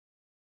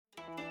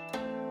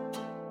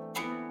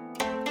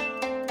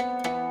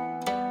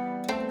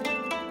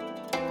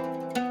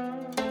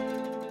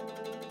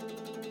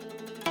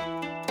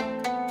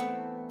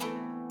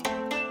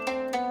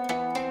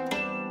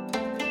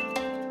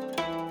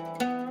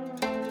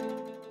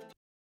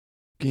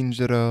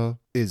Ginjiro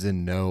is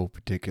in no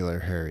particular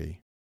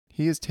hurry.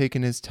 He has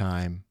taken his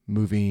time,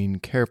 moving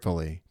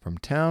carefully from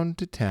town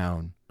to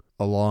town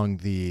along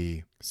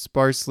the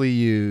sparsely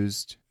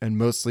used and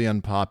mostly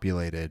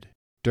unpopulated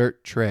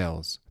dirt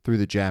trails through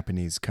the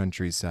Japanese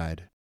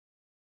countryside.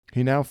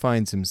 He now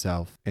finds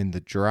himself in the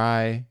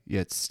dry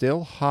yet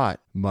still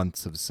hot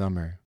months of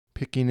summer,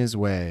 picking his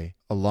way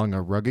along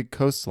a rugged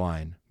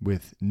coastline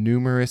with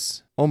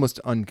numerous, almost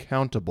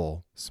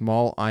uncountable,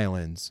 small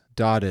islands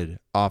dotted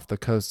off the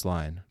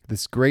coastline.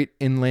 This great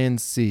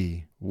inland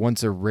sea,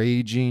 once a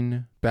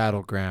raging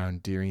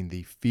battleground during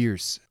the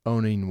fierce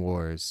Ronin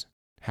wars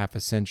half a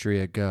century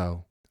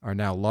ago, are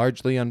now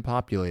largely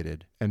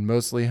unpopulated and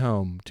mostly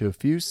home to a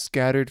few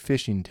scattered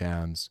fishing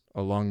towns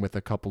along with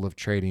a couple of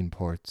trading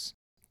ports.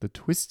 The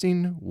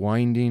twisting,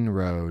 winding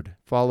road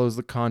follows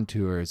the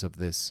contours of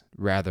this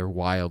rather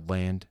wild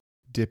land,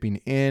 dipping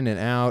in and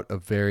out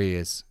of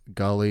various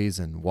gullies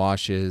and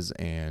washes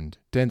and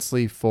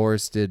densely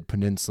forested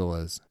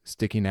peninsulas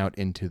sticking out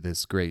into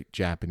this great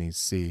Japanese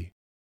sea.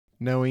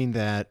 Knowing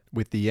that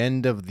with the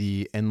end of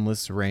the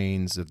endless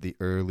rains of the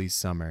early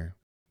summer,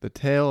 the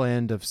tail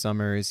end of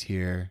summer is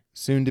here,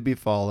 soon to be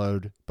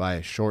followed by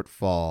a short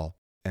fall,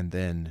 and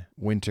then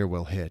winter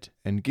will hit,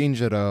 and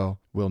Ginjiro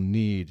will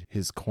need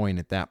his coin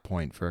at that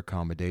point for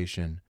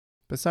accommodation.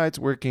 Besides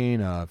working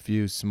a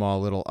few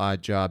small little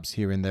odd jobs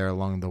here and there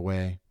along the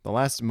way, the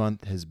last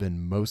month has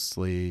been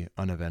mostly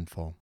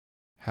uneventful.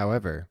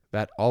 However,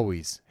 that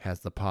always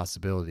has the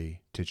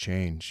possibility to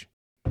change.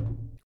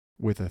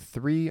 With a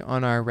 3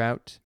 on our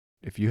route,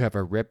 if you have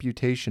a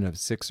reputation of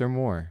 6 or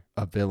more,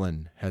 a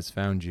villain has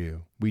found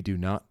you. We do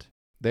not.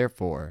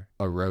 Therefore,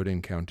 a road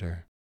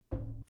encounter.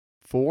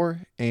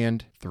 4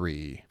 and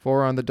 3.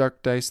 4 on the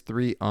dark dice,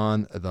 3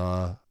 on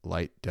the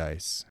light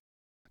dice.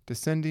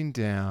 Descending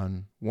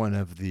down one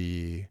of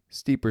the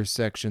steeper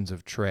sections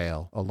of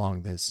trail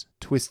along this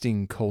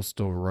twisting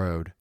coastal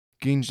road,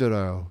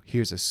 Ginjiro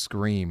hears a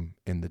scream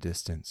in the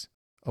distance.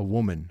 A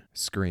woman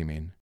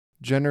screaming.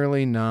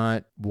 Generally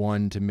not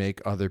one to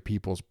make other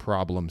people's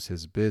problems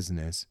his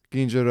business,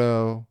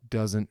 Ginjiro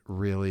doesn't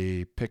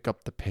really pick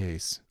up the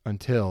pace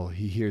until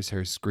he hears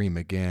her scream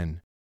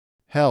again.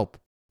 "Help!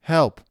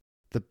 Help!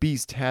 The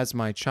beast has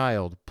my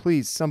child.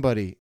 Please,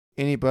 somebody,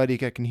 anybody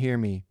that can hear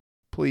me,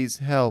 please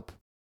help."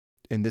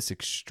 In this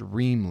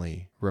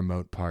extremely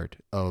remote part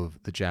of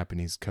the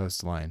Japanese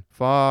coastline,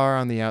 far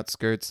on the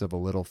outskirts of a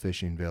little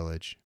fishing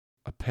village,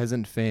 a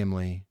peasant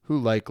family who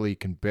likely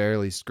can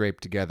barely scrape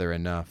together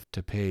enough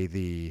to pay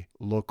the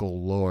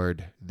local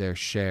lord their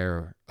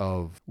share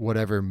of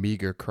whatever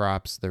meager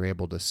crops they're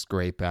able to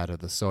scrape out of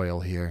the soil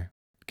here.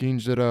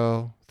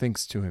 Ginjiro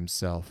thinks to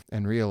himself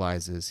and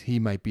realizes he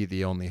might be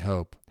the only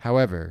hope.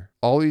 However,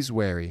 always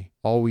wary,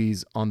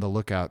 always on the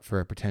lookout for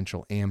a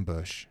potential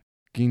ambush,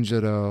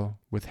 Ginjiro,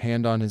 with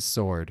hand on his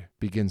sword,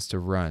 begins to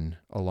run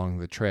along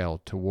the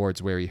trail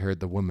towards where he heard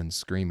the woman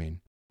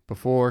screaming.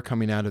 Before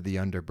coming out of the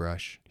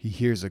underbrush, he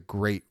hears a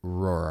great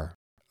roar.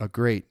 A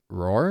great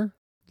roar?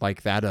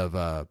 Like that of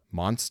a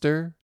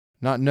monster?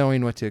 Not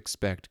knowing what to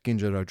expect,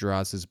 Ginjiro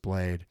draws his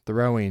blade,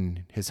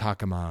 throwing his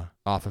hakama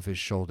off of his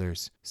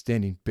shoulders,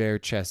 standing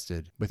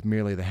bare-chested with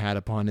merely the hat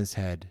upon his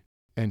head,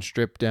 and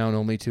stripped down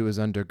only to his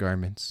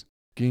undergarments.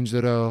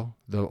 Ginjiro,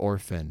 the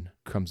orphan,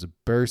 comes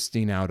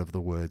bursting out of the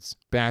woods,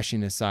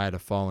 bashing aside a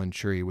fallen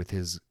tree with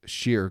his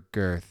sheer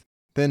girth,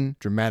 then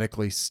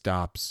dramatically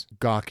stops,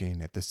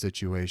 gawking at the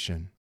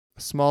situation.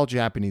 A small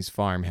Japanese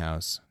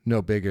farmhouse,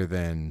 no bigger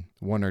than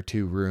 1 or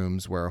 2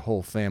 rooms where a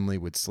whole family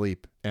would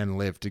sleep and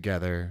live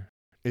together,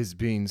 is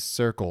being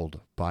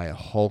circled by a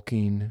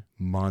hulking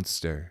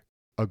monster.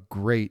 A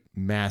great,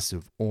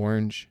 massive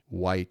orange,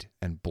 white,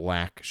 and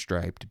black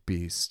striped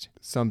beast.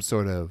 Some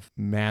sort of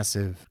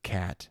massive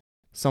cat.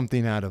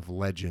 Something out of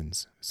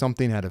legends.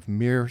 Something out of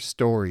mere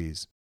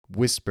stories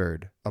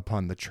whispered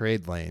upon the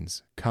trade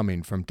lanes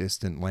coming from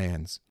distant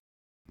lands.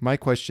 My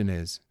question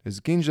is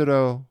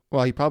Ginjiro,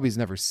 well, he probably has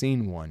never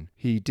seen one.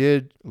 He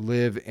did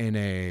live in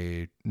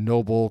a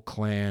noble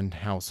clan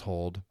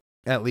household,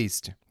 at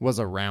least was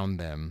around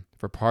them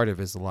for part of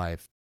his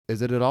life.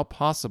 Is it at all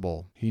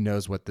possible he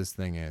knows what this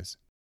thing is?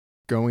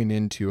 Going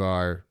into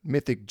our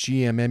Mythic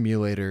GM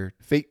emulator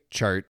fate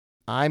chart,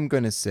 I'm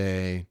going to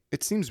say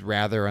it seems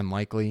rather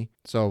unlikely,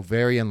 so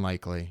very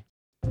unlikely.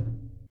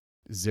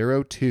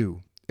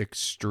 02.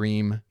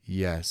 Extreme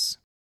yes.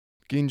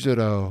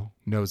 Ginjiro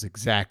knows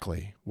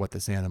exactly what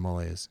this animal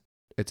is.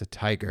 It's a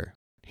tiger.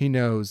 He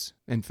knows,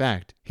 in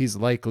fact, he's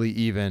likely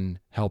even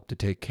helped to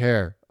take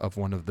care of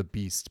one of the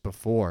beasts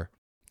before.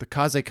 The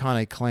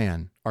Kazekane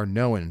clan are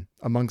known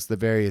amongst the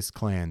various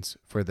clans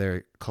for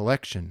their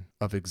collection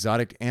of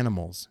exotic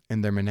animals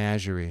in their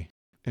menagerie.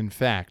 In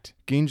fact,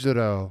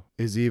 Ginjiro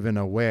is even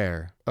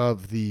aware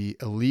of the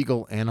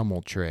illegal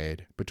animal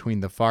trade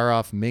between the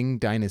far-off Ming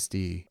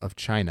dynasty of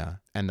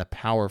China and the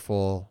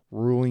powerful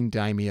ruling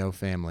daimyo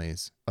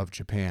families of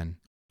Japan.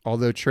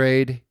 Although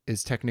trade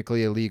is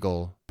technically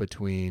illegal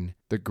between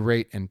the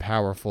great and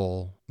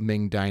powerful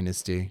Ming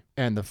dynasty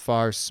and the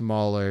far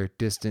smaller,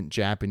 distant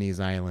Japanese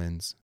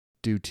islands,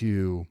 due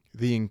to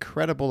the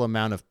incredible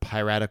amount of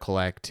piratical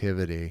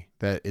activity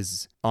that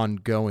is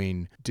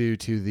ongoing due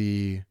to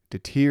the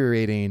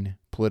deteriorating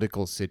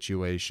political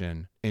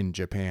situation in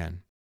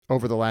Japan.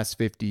 Over the last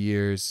 50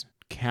 years,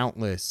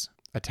 countless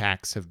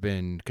attacks have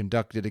been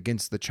conducted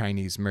against the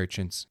Chinese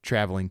merchants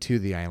traveling to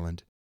the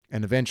island,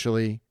 and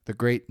eventually the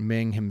great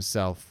Ming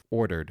himself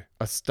ordered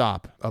a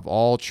stop of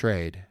all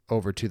trade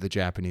over to the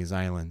Japanese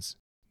islands.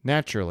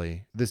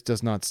 Naturally, this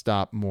does not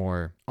stop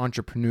more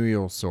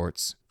entrepreneurial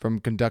sorts from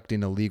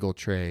conducting illegal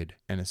trade,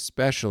 and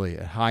especially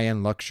at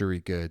high-end luxury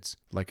goods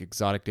like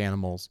exotic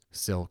animals,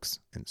 silks,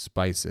 and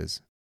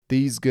spices.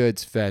 These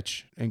goods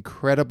fetch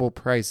incredible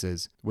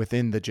prices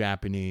within the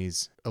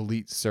Japanese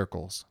elite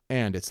circles,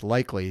 and it's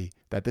likely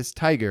that this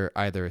tiger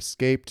either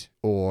escaped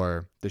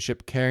or the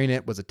ship carrying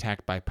it was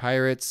attacked by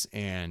pirates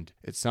and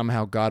it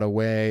somehow got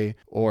away,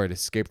 or it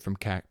escaped from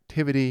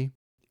captivity.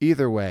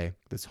 Either way,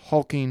 this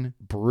hulking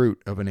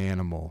brute of an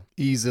animal,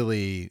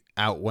 easily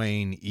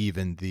outweighing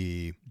even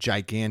the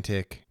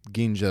gigantic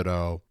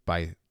Ginjiro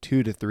by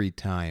 2 to 3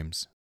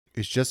 times,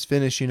 is just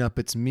finishing up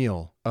its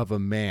meal of a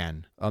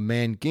man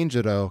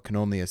Ginjiro can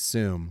only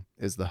assume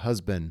is the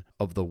husband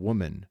of the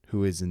woman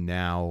who is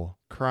now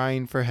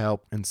crying for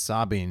help and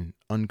sobbing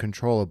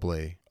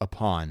uncontrollably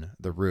upon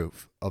the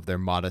roof of their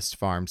modest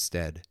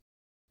farmstead.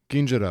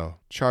 Ginjiro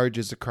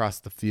charges across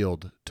the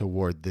field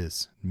toward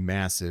this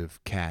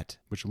massive cat,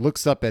 which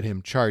looks up at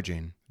him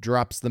charging,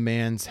 drops the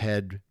man's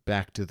head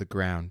back to the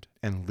ground,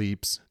 and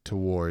leaps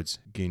towards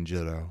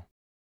Ginjiro.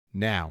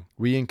 Now,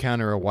 we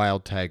encounter a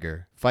wild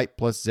tiger, fight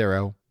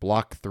 +0,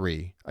 block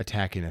 3,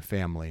 attacking a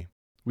family.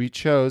 We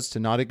chose to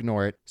not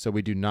ignore it, so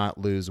we do not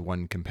lose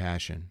 1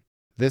 compassion.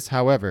 This,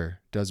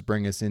 however, does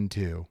bring us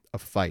into a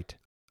fight.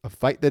 A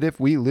fight that if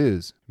we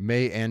lose,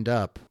 may end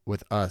up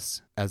with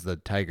us as the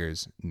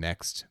tiger's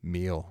next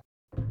meal.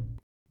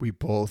 We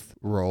both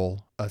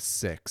roll a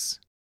 6.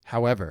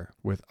 However,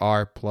 with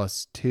our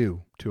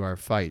 +2 to our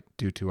fight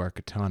due to our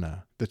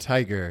katana, the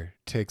tiger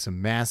takes a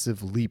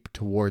massive leap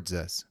towards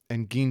us,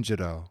 and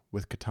Ginjiro,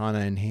 with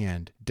katana in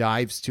hand,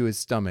 dives to his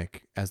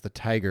stomach as the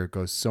tiger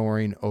goes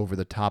soaring over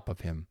the top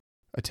of him,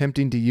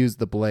 attempting to use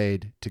the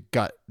blade to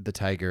gut the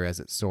tiger as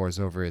it soars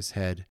over his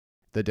head.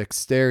 The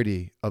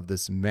dexterity of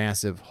this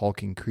massive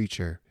hulking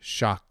creature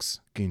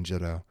shocks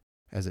Ginjiro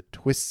as it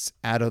twists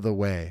out of the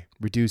way,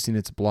 reducing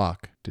its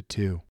block to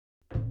 2.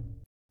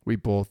 We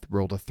both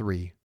rolled a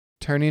 3.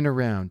 Turning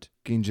around,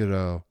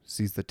 Ginjiro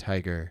sees the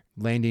tiger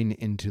landing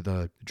into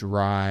the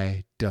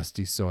dry,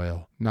 dusty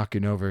soil,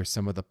 knocking over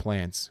some of the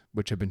plants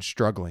which have been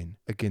struggling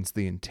against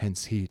the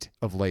intense heat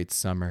of late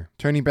summer.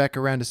 Turning back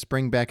around to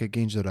spring back at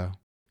Ginjiro,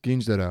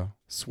 Ginjiro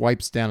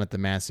swipes down at the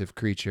massive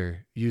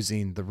creature,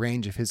 using the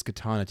range of his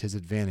katana to his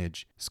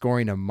advantage,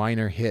 scoring a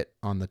minor hit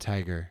on the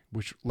tiger,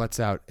 which lets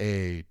out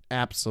a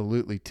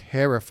absolutely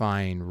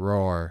terrifying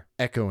roar,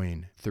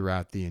 echoing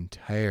throughout the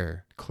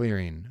entire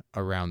clearing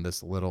around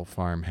this little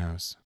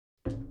farmhouse.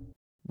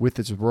 With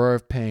its roar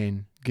of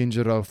pain,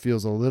 Ginjiro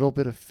feels a little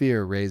bit of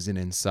fear raising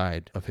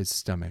inside of his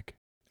stomach,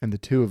 and the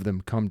two of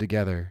them come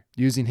together.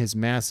 Using his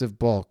massive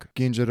bulk,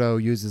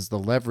 Ginjiro uses the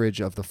leverage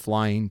of the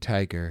flying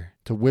tiger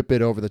to whip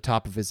it over the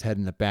top of his head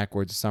in a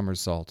backwards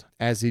somersault.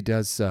 As he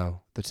does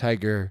so, the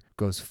tiger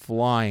goes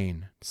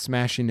flying,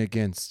 smashing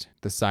against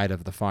the side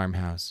of the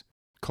farmhouse,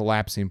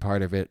 collapsing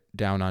part of it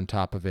down on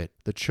top of it.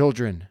 The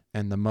children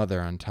and the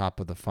mother on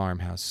top of the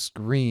farmhouse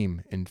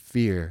scream in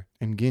fear,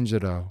 and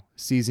Ginjiro,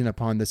 seizing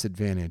upon this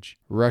advantage,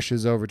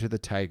 rushes over to the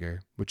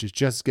tiger, which is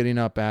just getting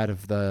up out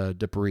of the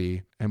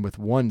debris, and with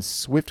one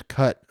swift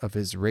cut of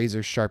his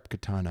razor-sharp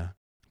katana,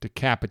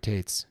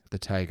 decapitates the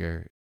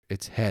tiger,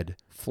 its head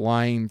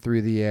flying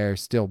through the air,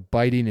 still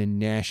biting and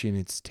gnashing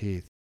its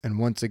teeth. And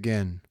once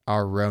again,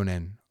 our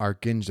Ronin, our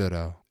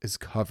Ginjiro, is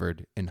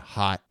covered in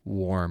hot,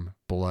 warm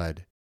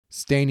blood,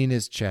 staining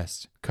his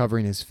chest,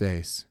 covering his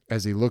face,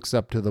 as he looks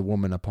up to the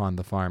woman upon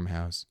the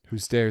farmhouse, who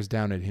stares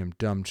down at him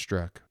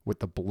dumbstruck, with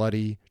the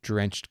bloody,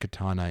 drenched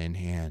katana in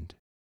hand.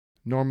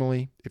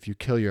 Normally, if you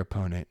kill your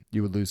opponent,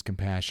 you would lose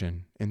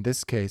compassion. In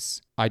this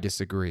case, I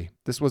disagree.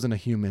 This wasn't a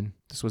human.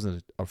 This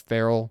wasn't a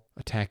feral,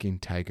 attacking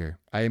tiger.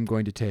 I am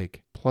going to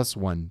take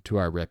 +1 to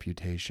our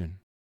reputation.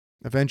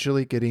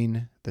 Eventually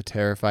getting the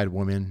terrified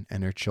woman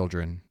and her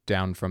children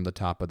down from the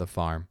top of the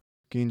farm,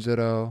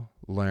 Ginjiro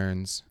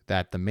learns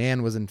that the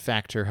man was in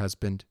fact her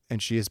husband, and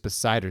she is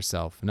beside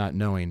herself, not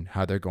knowing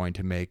how they're going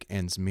to make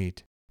ends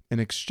meet. In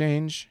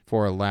exchange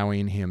for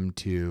allowing him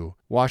to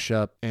wash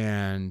up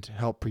and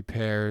help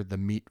prepare the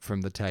meat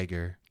from the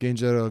tiger,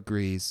 Ginjiro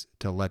agrees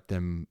to let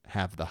them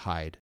have the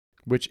hide,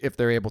 which, if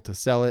they're able to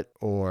sell it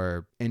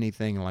or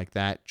anything like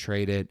that,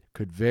 trade it,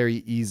 could very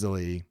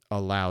easily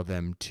allow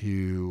them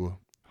to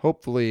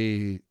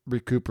hopefully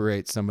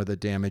recuperate some of the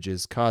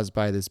damages caused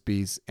by this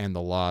beast and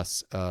the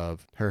loss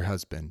of her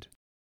husband.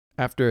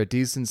 After a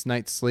decent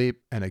night's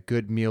sleep and a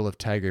good meal of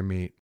tiger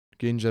meat,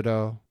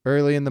 Ginjiro,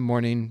 early in the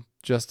morning,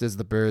 just as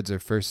the birds are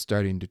first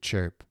starting to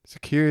chirp,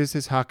 secures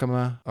his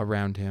hakama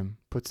around him,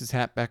 puts his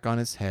hat back on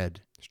his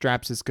head,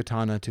 straps his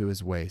katana to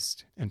his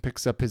waist, and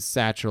picks up his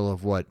satchel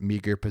of what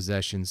meager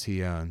possessions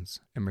he owns,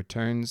 and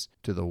returns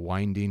to the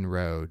winding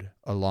road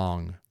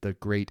along the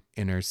great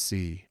inner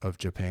sea of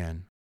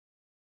Japan.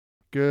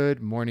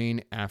 Good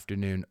morning,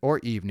 afternoon, or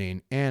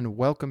evening, and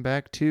welcome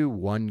back to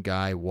One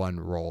Guy, One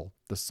Roll,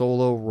 the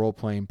solo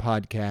role-playing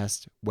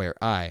podcast where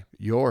I,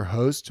 your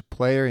host,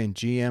 player, and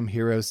GM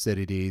Hero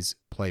Cities,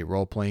 play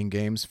role-playing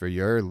games for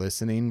your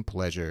listening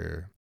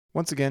pleasure.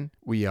 Once again,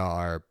 we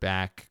are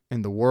back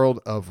in the world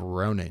of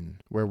Ronin,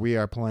 where we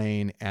are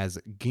playing as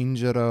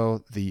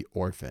Ginjiro the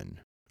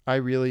Orphan. I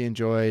really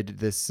enjoyed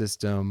this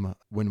system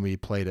when we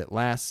played it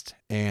last,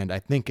 and I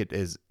think it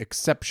is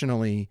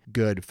exceptionally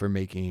good for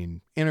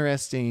making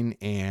interesting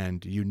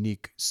and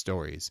unique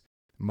stories.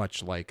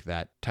 Much like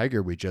that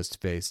tiger we just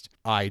faced,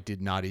 I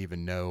did not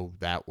even know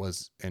that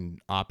was an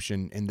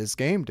option in this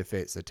game to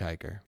face a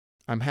tiger.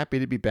 I'm happy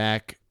to be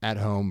back at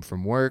home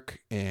from work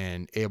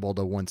and able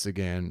to once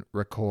again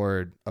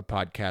record a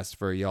podcast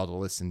for y'all to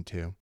listen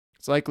to.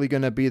 It's likely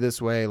going to be this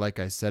way, like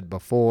I said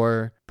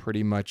before,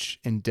 pretty much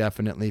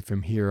indefinitely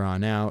from here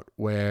on out,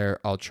 where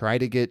I'll try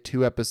to get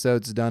 2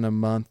 episodes done a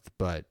month,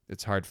 but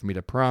it's hard for me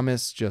to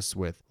promise just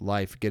with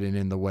life getting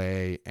in the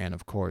way. And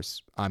of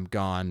course, I'm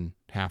gone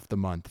half the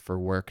month for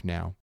work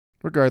now.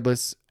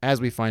 Regardless, as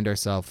we find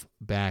ourselves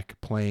back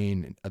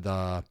playing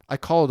I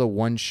call it a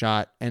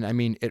one-shot, and I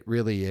mean, it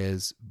really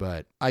is,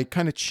 but I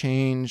kind of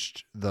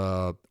changed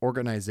the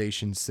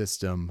organization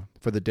system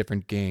for the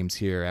different games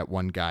here at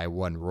One Guy,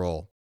 One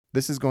Roll.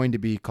 This is going to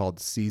be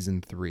called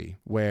Season 3,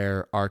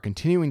 where our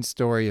continuing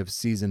story of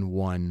Season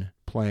 1,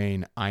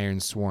 playing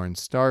Ironsworn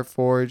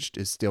Starforged,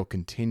 is still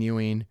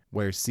continuing,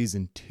 where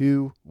Season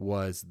 2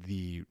 was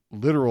the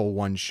literal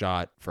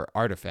one-shot for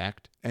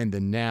Artifact, and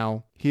then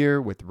now,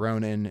 here with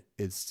Ronin,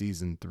 is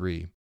Season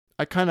 3.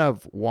 I kind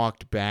of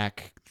walked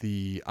back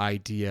the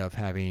idea of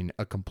having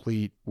a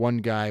complete one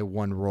guy,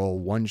 one roll,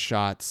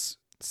 one-shots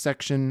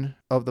section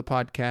of the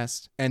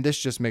podcast, and this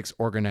just makes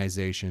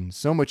organization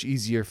so much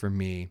easier for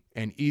me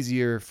and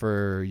easier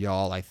for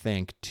y'all, I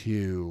think,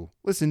 to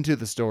listen to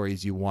the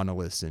stories you want to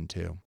listen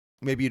to.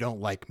 Maybe you don't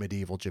like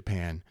medieval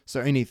Japan, so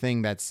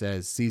anything that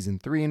says Season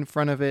 3 in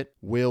front of it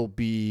will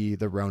be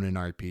the Ronin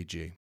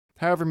RPG.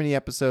 However many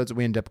episodes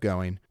we end up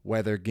going,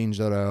 whether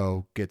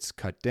Ginjiro gets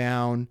cut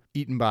down,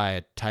 eaten by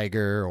a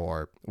tiger,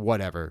 or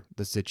whatever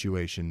the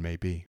situation may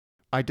be.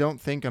 I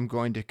don't think I'm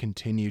going to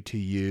continue to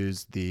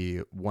use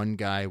the one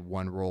guy,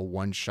 one roll,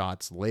 one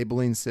shots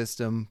labeling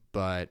system,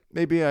 but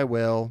maybe I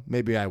will,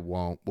 maybe I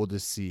won't. We'll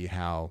just see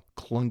how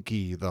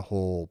clunky the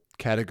whole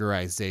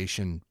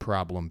categorization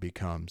problem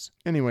becomes.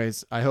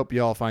 Anyways, I hope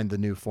you all find the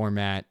new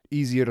format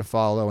easier to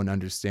follow and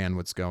understand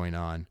what's going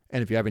on.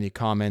 And if you have any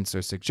comments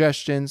or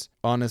suggestions,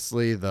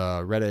 honestly,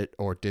 the Reddit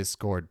or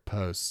Discord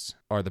posts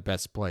are the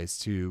best place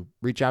to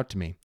reach out to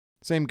me.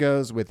 Same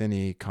goes with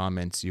any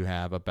comments you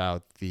have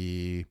about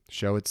the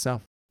show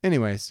itself.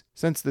 Anyways,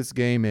 since this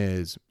game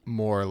is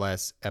more or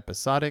less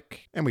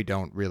episodic, and we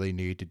don't really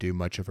need to do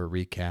much of a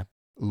recap,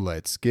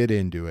 let's get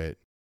into it.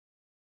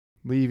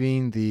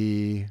 Leaving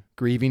the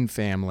grieving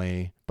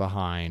family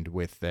behind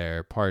with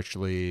their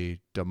partially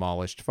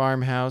demolished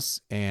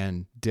farmhouse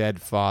and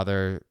dead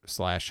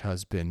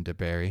father/husband to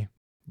bury,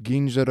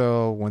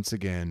 Ginjiro once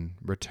again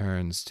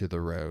returns to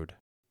the road.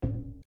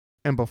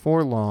 And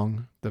before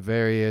long, the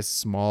various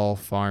small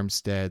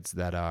farmsteads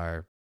that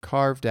are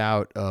carved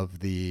out of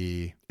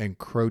the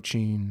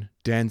encroaching,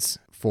 dense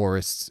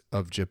forests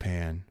of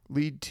Japan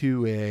lead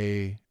to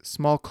a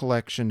small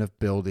collection of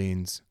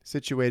buildings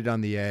situated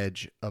on the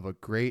edge of a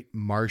great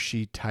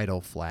marshy tidal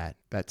flat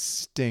that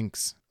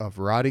stinks of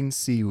rotting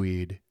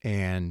seaweed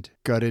and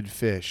gutted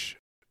fish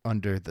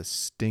under the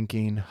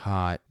stinking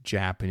hot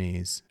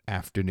Japanese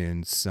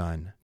afternoon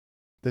sun.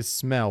 This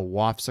smell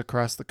wafts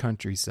across the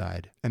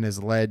countryside and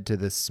has led to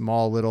this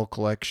small little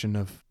collection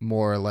of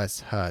more or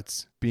less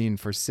huts being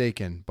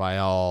forsaken by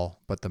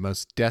all but the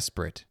most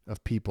desperate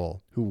of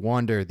people who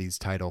wander these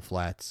tidal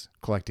flats,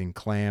 collecting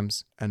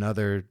clams and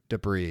other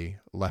debris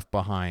left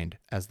behind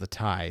as the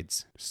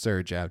tides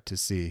surge out to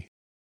sea.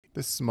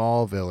 This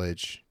small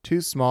village,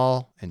 too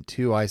small and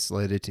too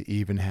isolated to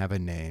even have a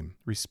name,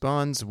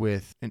 responds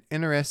with an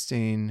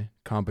interesting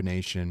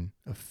combination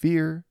of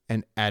fear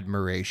and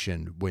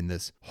admiration when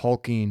this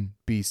hulking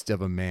beast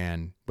of a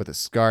man with a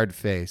scarred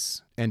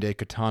face and a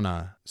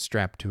katana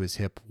strapped to his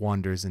hip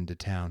wanders into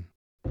town.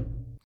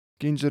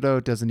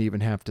 Ginjiro doesn't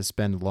even have to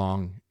spend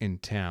long in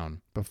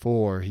town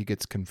before he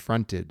gets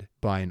confronted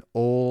by an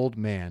old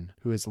man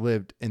who has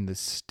lived in this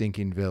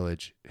stinking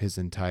village his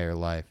entire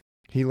life.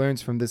 He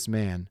learns from this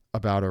man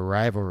about a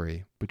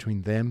rivalry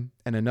between them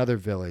and another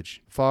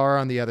village far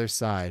on the other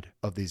side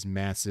of these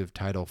massive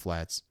tidal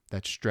flats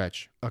that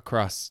stretch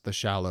across the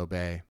shallow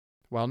bay.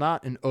 While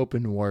not in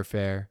open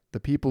warfare, the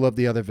people of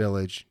the other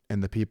village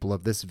and the people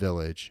of this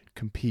village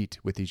compete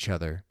with each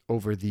other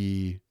over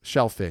the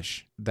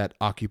shellfish that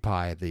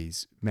occupy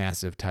these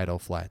massive tidal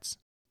flats.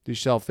 These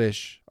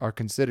shellfish are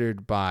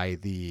considered by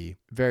the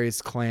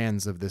various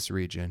clans of this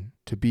region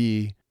to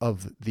be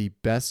of the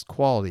best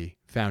quality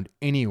found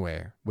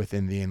anywhere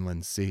within the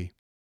inland sea.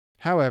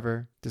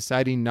 However,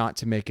 deciding not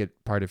to make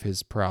it part of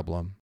his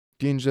problem,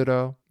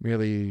 Ginjiro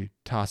merely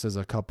tosses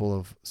a couple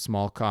of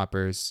small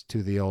coppers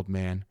to the old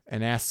man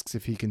and asks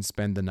if he can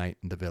spend the night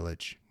in the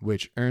village,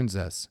 which earns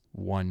us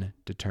 1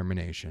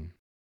 determination.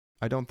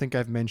 I don't think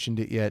I've mentioned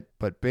it yet,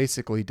 but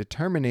basically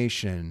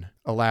determination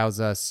allows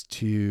us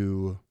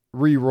to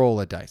re-roll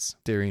a dice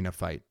during a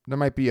fight. There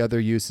might be other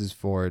uses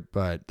for it,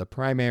 but the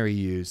primary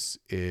use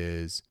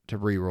is to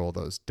re-roll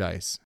those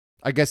dice.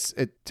 I guess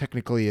it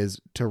technically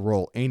is to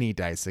roll any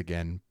dice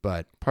again,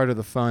 but part of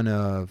the fun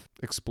of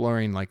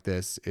exploring like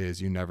this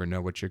is you never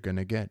know what you're going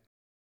to get.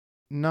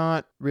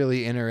 Not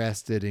really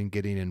interested in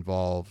getting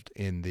involved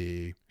in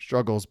the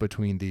struggles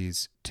between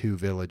these two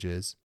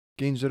villages,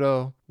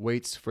 Ginjiro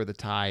waits for the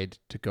tide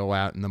to go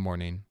out in the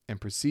morning and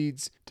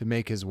proceeds to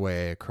make his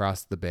way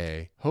across the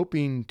bay,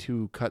 hoping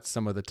to cut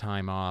some of the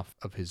time off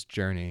of his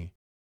journey.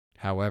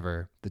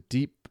 However, the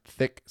deep,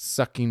 thick,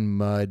 sucking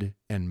mud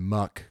and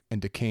muck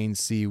and decaying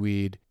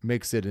seaweed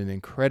makes it an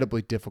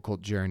incredibly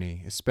difficult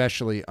journey,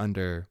 especially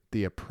under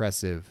the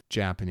oppressive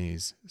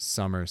Japanese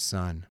summer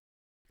sun.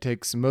 It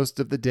takes most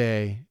of the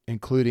day,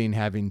 including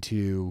having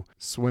to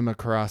swim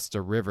across a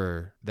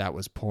river that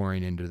was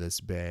pouring into this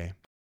bay.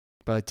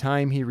 By the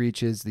time he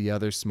reaches the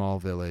other small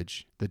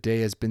village, the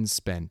day has been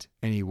spent,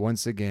 and he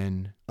once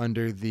again,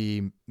 under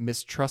the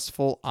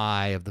mistrustful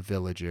eye of the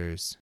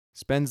villagers,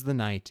 spends the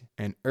night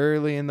and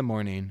early in the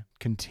morning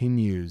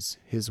continues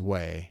his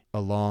way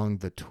along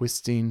the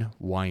twisting,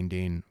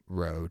 winding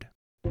road.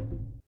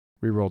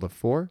 We rolled a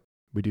 4.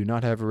 We do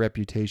not have a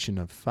reputation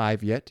of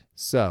 5 yet,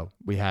 so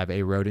we have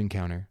a road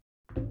encounter.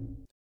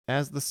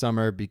 As the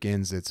summer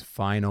begins its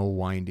final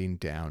winding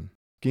down,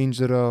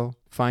 Ginjiro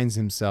finds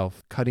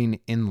himself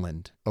cutting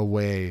inland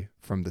away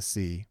from the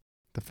sea.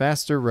 The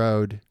faster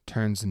road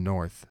turns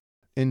north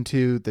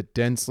into the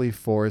densely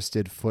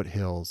forested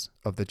foothills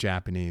of the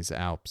Japanese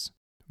Alps.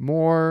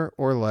 More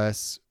or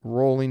less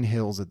rolling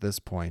hills at this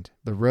point,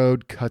 the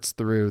road cuts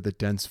through the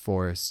dense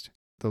forest,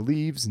 the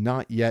leaves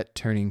not yet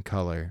turning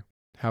color.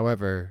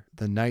 However,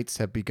 the nights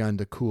have begun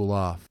to cool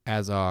off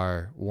as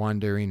our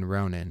wandering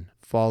Ronin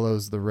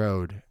follows the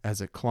road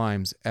as it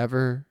climbs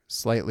ever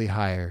slightly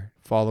higher,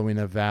 following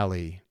a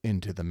valley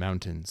into the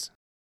mountains.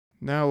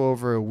 Now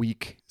over a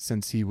week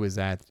since he was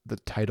at the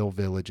tidal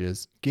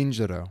villages,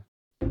 Ginjiro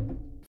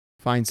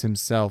finds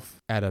himself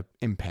at an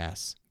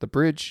impasse. The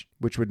bridge,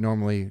 which would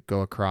normally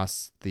go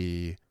across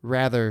the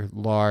rather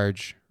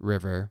large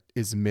river,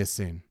 is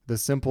missing. The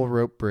simple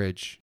rope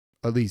bridge,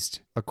 at least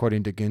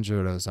according to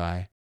Ginjiro's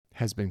eye,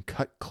 has been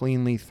cut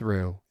cleanly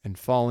through and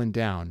fallen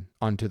down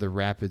onto the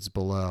rapids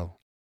below.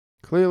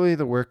 Clearly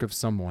the work of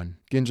someone,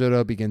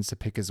 Ginjiro begins to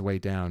pick his way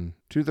down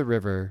to the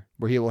river,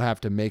 where he will have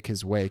to make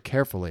his way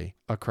carefully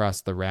across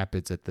the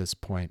rapids at this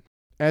point.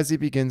 As he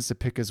begins to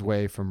pick his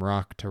way from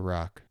rock to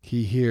rock,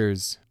 he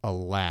hears a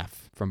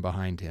laugh from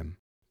behind him.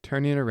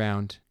 Turning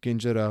around,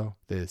 Ginjiro,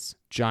 this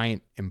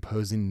giant,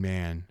 imposing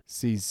man,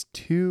 sees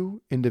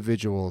 2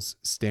 individuals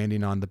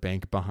standing on the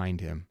bank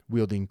behind him,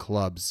 wielding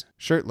clubs,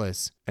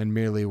 shirtless, and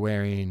merely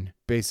wearing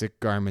basic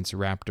garments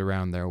wrapped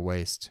around their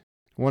waist.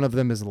 One of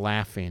them is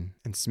laughing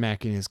and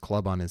smacking his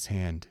club on his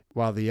hand,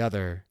 while the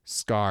other,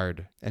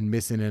 scarred and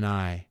missing an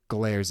eye,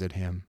 glares at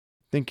him,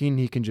 thinking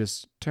he can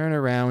just turn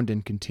around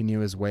and continue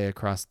his way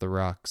across the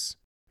rocks.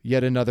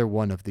 Yet another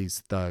one of these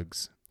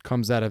thugs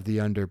comes out of the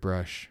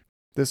underbrush.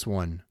 This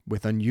one,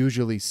 with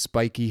unusually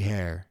spiky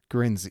hair,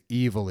 grins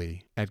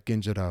evilly at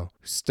Ginjiro,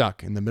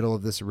 stuck in the middle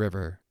of this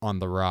river on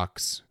the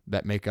rocks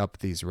that make up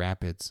these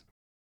rapids.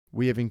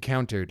 We have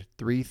encountered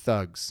 3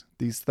 thugs.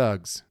 These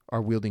thugs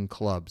are wielding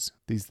clubs.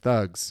 These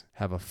thugs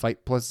have a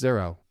fight plus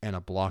 0 and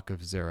a block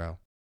of 0.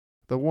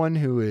 The one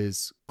who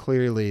is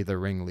clearly the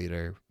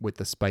ringleader with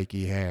the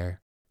spiky hair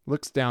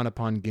looks down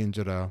upon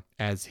Ginjiro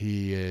as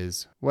he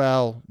is,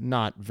 well,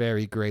 not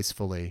very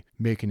gracefully,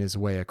 making his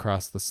way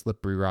across the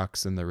slippery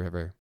rocks in the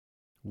river.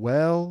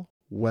 Well,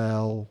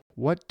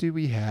 what do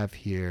we have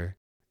here?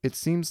 It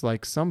seems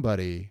like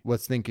somebody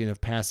was thinking of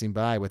passing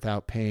by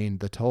without paying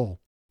the toll.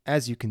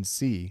 As you can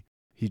see,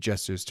 he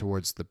gestures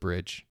towards the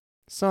bridge.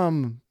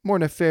 Some more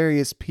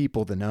nefarious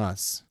people than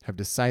us have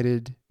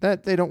decided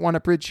that they don't want a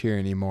bridge here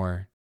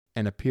anymore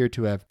and appear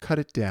to have cut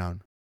it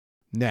down.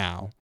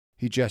 Now,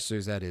 he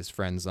gestures at his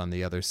friends on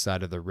the other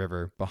side of the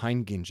river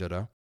behind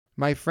Ginjiro.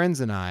 My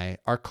friends and I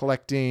are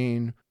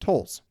collecting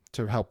tolls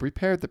to help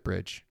repair the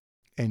bridge.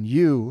 And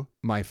you,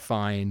 my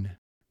fine...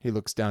 He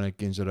looks down at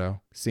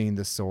Ginjiro, seeing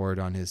the sword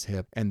on his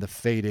hip and the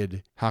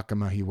faded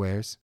hakama he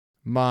wears.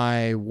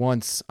 My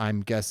once,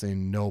 I'm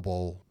guessing,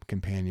 noble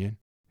companion.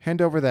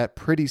 Hand over that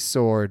pretty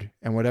sword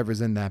and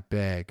whatever's in that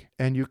bag,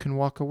 and you can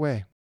walk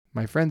away.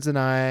 My friends and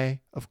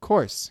I, of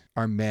course,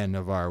 are men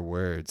of our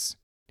words,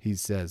 he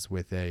says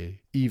with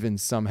a even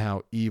somehow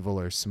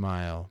eviler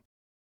smile.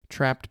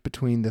 Trapped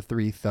between the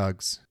 3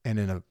 thugs and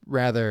in a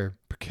rather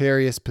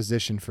precarious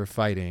position for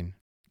fighting,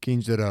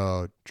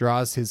 Ginjiro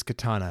draws his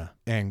katana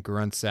and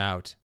grunts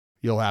out,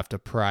 "You'll have to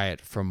pry it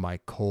from my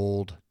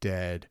cold,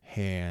 dead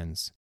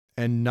hands,"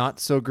 and not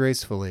so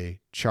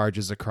gracefully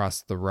charges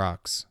across the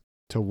rocks.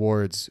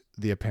 towards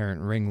the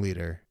apparent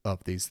ringleader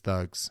of these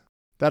thugs.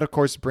 That, of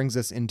course, brings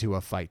us into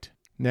a fight.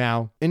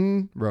 Now,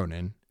 in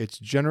Ronin, it's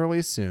generally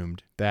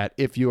assumed that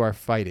if you are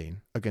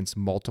fighting against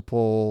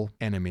multiple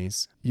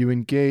enemies, you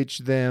engage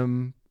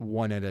them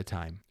one at a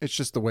time. It's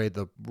just the way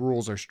the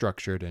rules are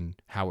structured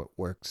and how it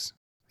works.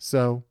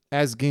 So,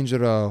 as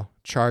Ginjiro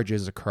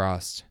charges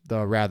across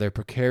the rather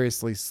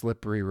precariously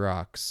slippery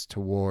rocks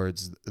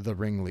towards the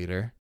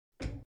ringleader,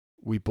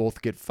 we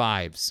both get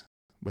 5s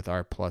with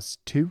our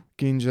 +2.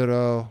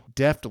 Ginjiro,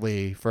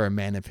 deftly for a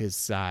man of his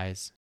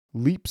size,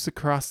 leaps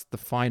across the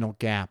final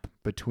gap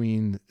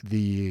between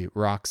the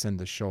rocks and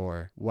the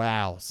shore,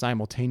 while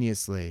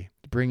simultaneously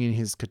bringing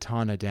his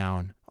katana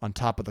down on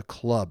top of the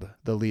club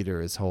the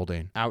leader is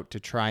holding, out to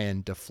try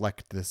and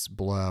deflect this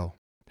blow.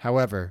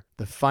 However,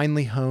 the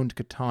finely honed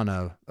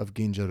katana of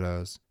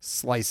Ginjiro's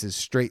slices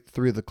straight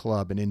through the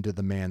club and into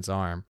the man's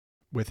arm,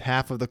 with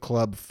half of the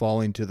club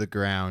falling to the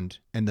ground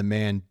and the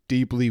man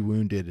deeply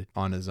wounded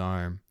on his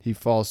arm. He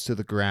falls to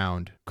the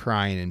ground,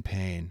 crying in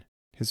pain.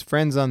 His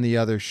friends on the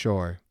other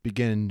shore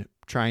begin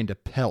trying to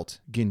pelt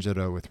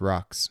Ginjiro with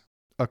rocks,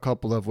 a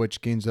couple of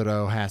which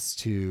Ginjiro has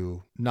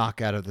to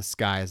knock out of the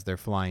sky as they're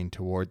flying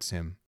towards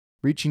him.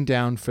 Reaching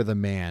down for the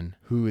man,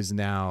 who is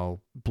now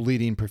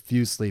bleeding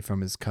profusely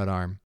from his cut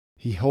arm,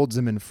 he holds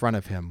him in front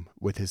of him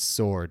with his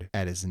sword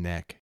at his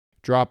neck.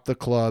 "Drop the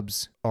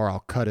clubs, or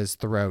I'll cut his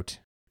throat,"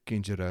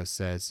 Ginjiro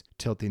says,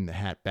 tilting the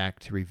hat back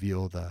to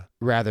reveal the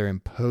rather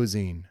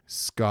imposing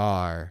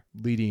scar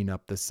leading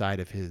up the side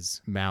of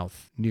his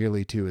mouth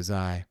nearly to his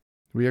eye.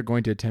 We are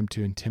going to attempt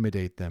to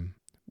intimidate them.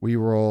 We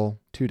roll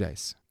 2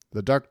 dice.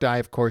 The dark die,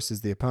 of course,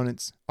 is the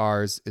opponent's.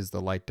 Ours is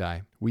the light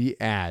die. We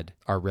add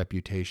our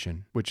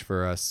reputation, which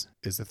for us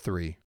is a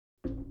 3.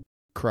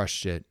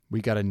 Crushed it.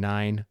 We got a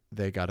 9.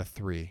 They got a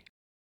 3.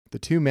 The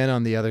 2 men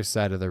on the other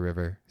side of the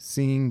river,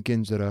 seeing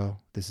Ginjiro,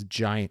 this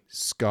giant,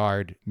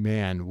 scarred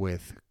man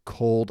with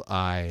cold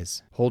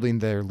eyes, holding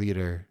their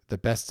leader, the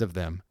best of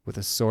them, with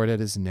a sword at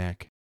his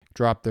neck,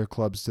 drop their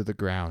clubs to the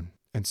ground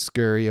and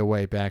scurry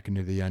away back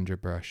into the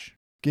underbrush.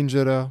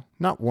 Ginjiro,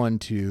 not one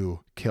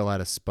to kill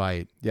out of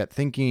spite, yet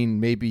thinking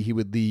maybe he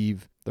would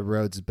leave the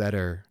roads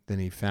better than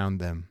he found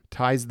them,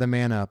 ties the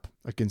man up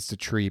against a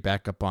tree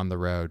back up on the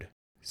road,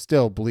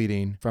 still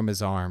bleeding from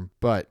his arm,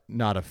 but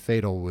not a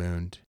fatal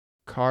wound.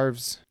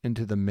 Carves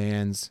into the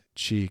man's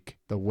cheek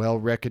the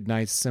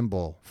well-recognized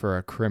symbol for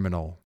a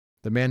criminal.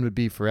 The man would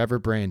be forever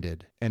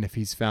branded, and if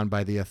he's found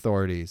by the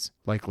authorities,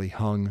 likely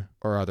hung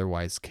or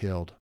otherwise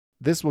killed.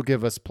 This will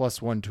give us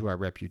 +1 to our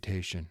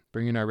reputation,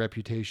 bringing our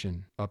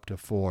reputation up to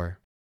 4.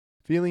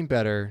 Feeling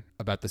better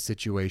about the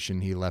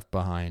situation he left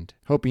behind,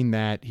 hoping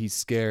that he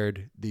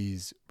scared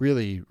these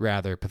really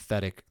rather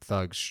pathetic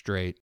thugs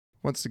straight.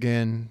 Once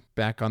again,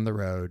 back on the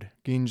road,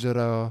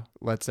 Ginjiro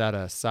lets out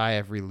a sigh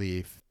of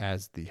relief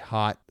as the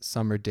hot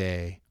summer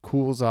day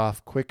cools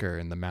off quicker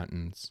in the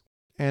mountains.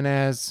 And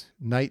as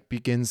night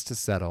begins to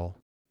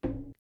settle,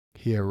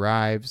 he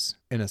arrives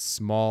in a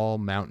small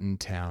mountain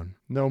town,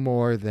 no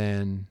more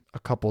than a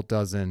couple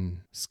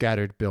dozen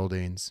scattered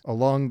buildings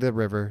along the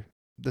river,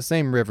 the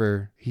same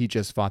river he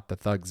just fought the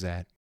thugs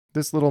at.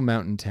 This little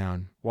mountain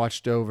town,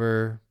 watched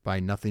over by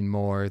nothing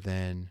more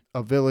than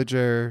a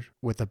villager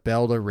with a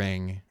bell to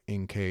ring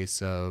in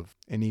case of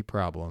any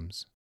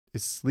problems,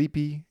 is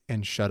sleepy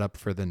and shut up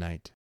for the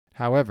night.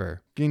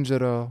 However,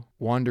 Ginjiro,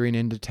 wandering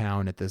into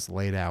town at this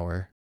late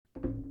hour,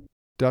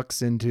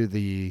 ducks into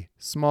the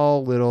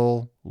small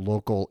little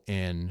local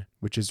inn,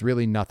 which is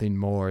really nothing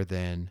more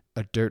than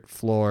a dirt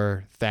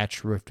floor,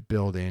 thatch-roofed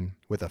building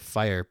with a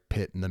fire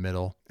pit in the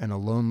middle and a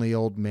lonely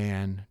old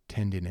man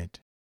tending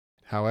it.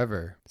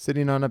 However,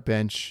 sitting on a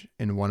bench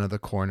in one of the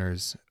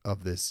corners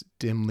of this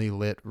dimly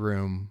lit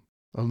room,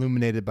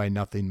 illuminated by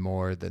nothing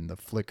more than the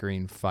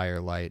flickering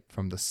firelight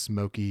from the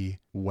smoky,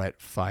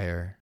 wet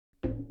fire,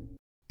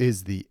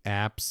 is the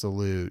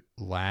absolute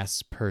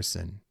last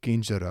person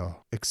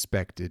Ginjiro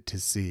expected to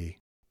see.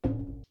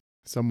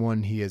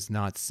 Someone he has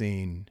not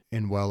seen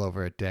in well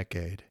over a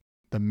decade.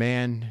 The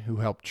man who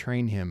helped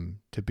train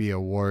him to be a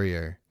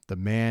warrior. The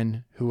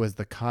man who was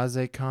the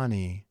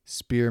Kazekani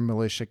spear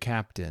militia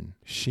captain,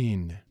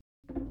 Shin.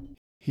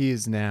 He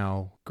is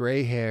now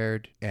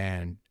gray-haired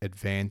and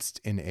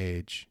advanced in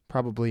age,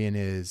 probably in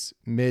his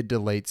mid to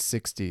late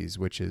 60s,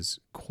 which is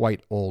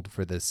quite old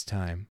for this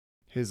time.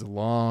 His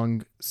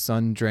long,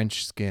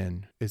 sun-drenched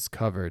skin is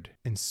covered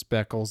in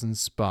speckles and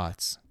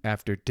spots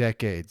after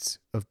decades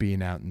of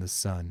being out in the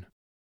sun.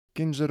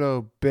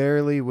 Ginjiro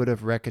barely would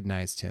have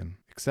recognized him,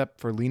 except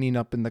for leaning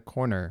up in the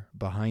corner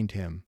behind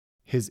him,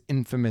 his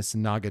infamous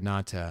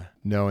naginata,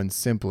 known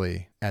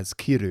simply as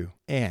Kiru,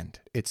 and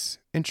its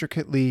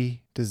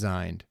intricately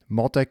designed,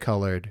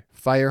 multicolored,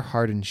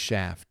 fire-hardened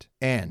shaft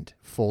and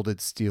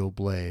folded steel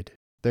blade.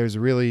 There's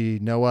really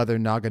no other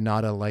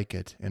naginata like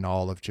it in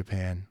all of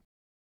Japan.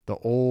 The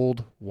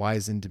old,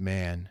 wizened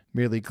man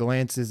merely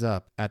glances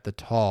up at the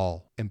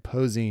tall,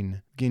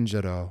 imposing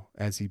Ginjiro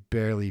as he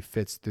barely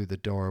fits through the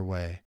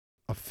doorway.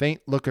 A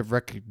faint look of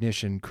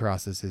recognition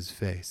crosses his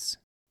face,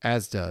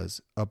 as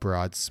does a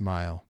broad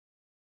smile.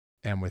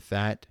 And with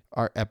that,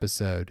 our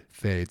episode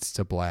fades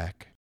to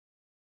black.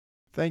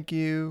 Thank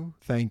you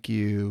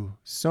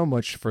so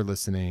much for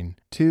listening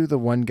to the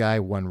One Guy,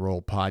 One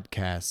Roll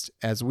podcast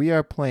as we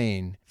are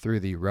playing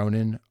through the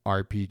Ronin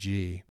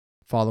RPG,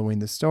 following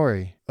the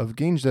story of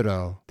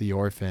Ginjiro, the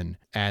orphan,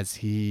 as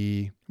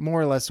he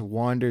more or less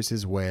wanders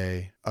his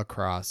way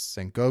across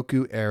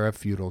Sengoku-era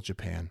feudal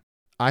Japan.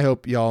 I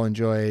hope y'all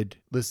enjoyed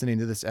listening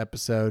to this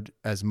episode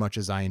as much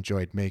as I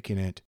enjoyed making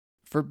it.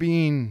 For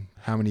being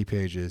how many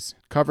pages?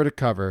 Cover to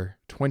cover,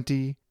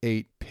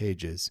 28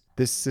 pages.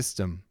 This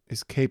system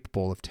is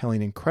capable of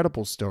telling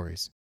incredible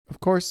stories. Of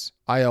course,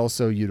 I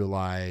also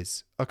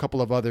utilize a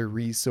couple of other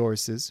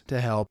resources to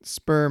help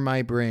spur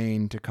my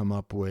brain to come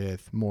up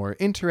with more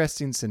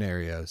interesting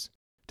scenarios.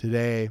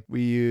 Today,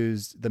 we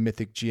used the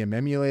Mythic GM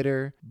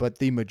emulator, but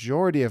the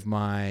majority of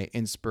my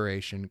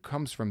inspiration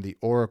comes from the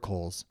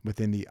oracles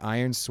within the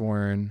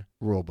Ironsworn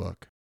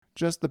rulebook.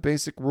 Just the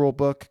basic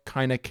rulebook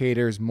kind of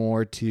caters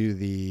more to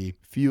the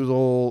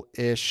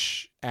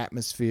feudal-ish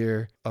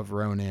atmosphere of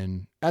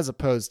Ronin, as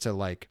opposed to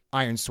like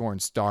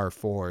Ironsworn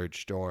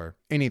Starforged or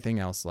anything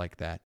else like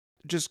that.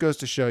 It just goes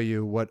to show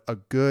you what a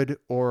good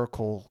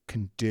oracle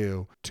can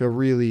do to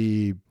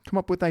really come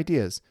up with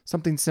ideas.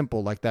 Something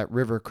simple like that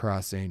river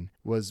crossing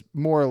was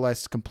more or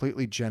less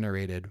completely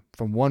generated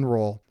from one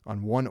roll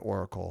on one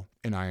oracle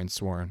in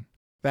Ironsworn.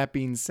 That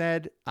being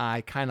said, I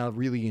kind of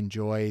really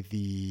enjoy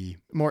the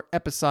more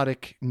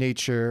episodic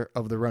nature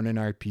of the Ronin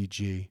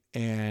RPG,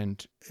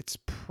 and it's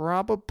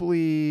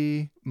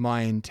probably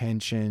my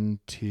intention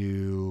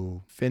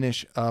to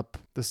finish up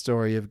the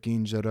story of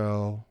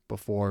Ginjiro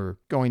before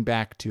going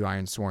back to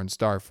Ironsworn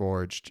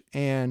Starforged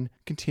and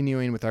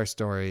continuing with our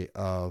story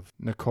of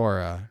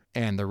Nakora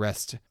and the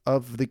rest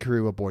of the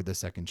crew aboard the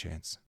Second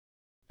Chance.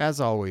 As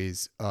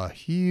always, a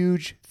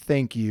huge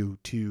thank you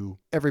to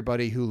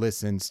everybody who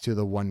listens to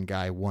the One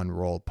Guy, One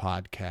Roll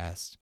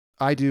podcast.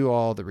 I do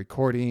all the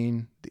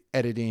recording, the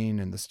editing,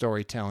 and the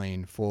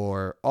storytelling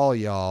for all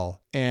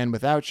y'all. And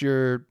without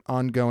your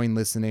ongoing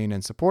listening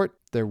and support,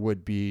 there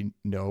would be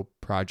no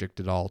project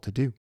at all to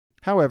do.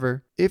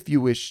 However, if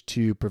you wish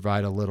to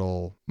provide a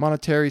little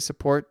monetary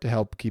support to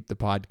help keep the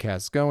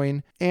podcast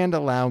going and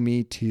allow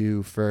me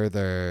to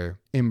further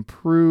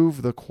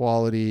improve the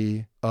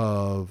quality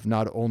of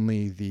not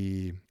only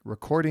the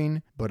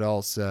recording, but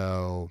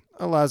also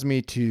allows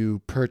me to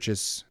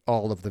purchase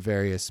all of the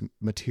various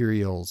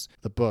materials,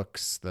 the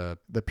books, the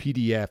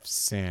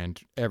PDFs,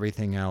 and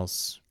everything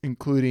else,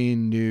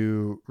 including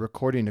new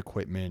recording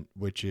equipment,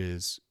 which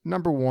is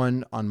number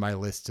one on my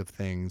list of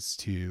things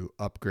to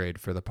upgrade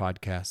for the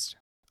podcast.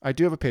 I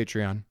do have a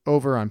Patreon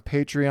over on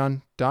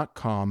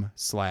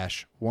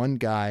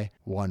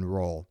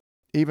patreon.com/oneguyOneroll.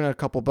 Even a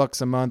couple bucks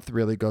a month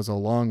really goes a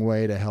long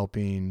way to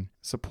helping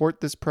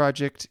support this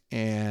project,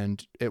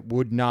 and it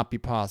would not be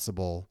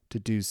possible to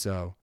do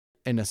so.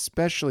 An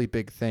especially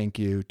big thank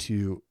you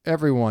to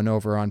everyone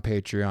over on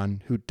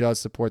Patreon who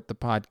does support the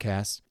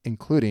podcast,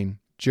 including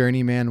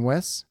Journeyman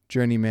Wes,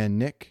 Journeyman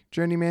Nick,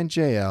 Journeyman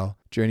JL,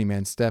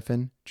 Journeyman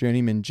Stefan,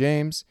 Journeyman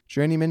James,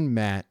 Journeyman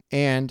Matt,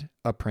 and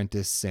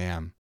Apprentice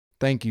Sam.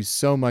 Thank you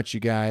so much, you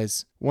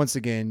guys. Once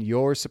again,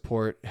 your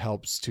support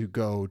helps to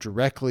go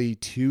directly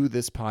to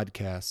this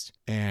podcast,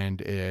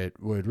 and it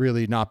would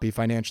really not be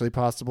financially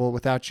possible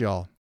without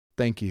y'all.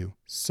 Thank you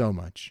so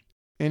much.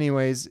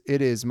 Anyways,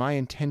 it is my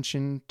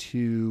intention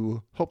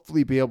to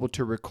hopefully be able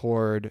to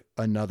record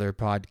another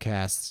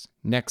podcast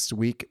next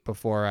week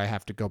before I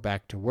have to go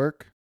back to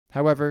work.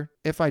 However,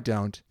 if I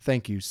don't,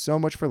 thank you so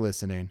much for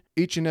listening.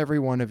 Each and every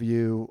one of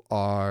you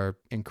are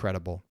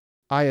incredible.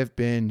 I have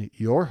been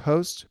your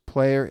host,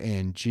 player,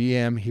 and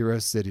GM Hero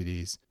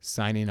Cities,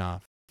 signing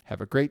off.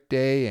 Have a great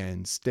day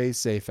and stay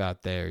safe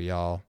out there,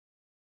 y'all.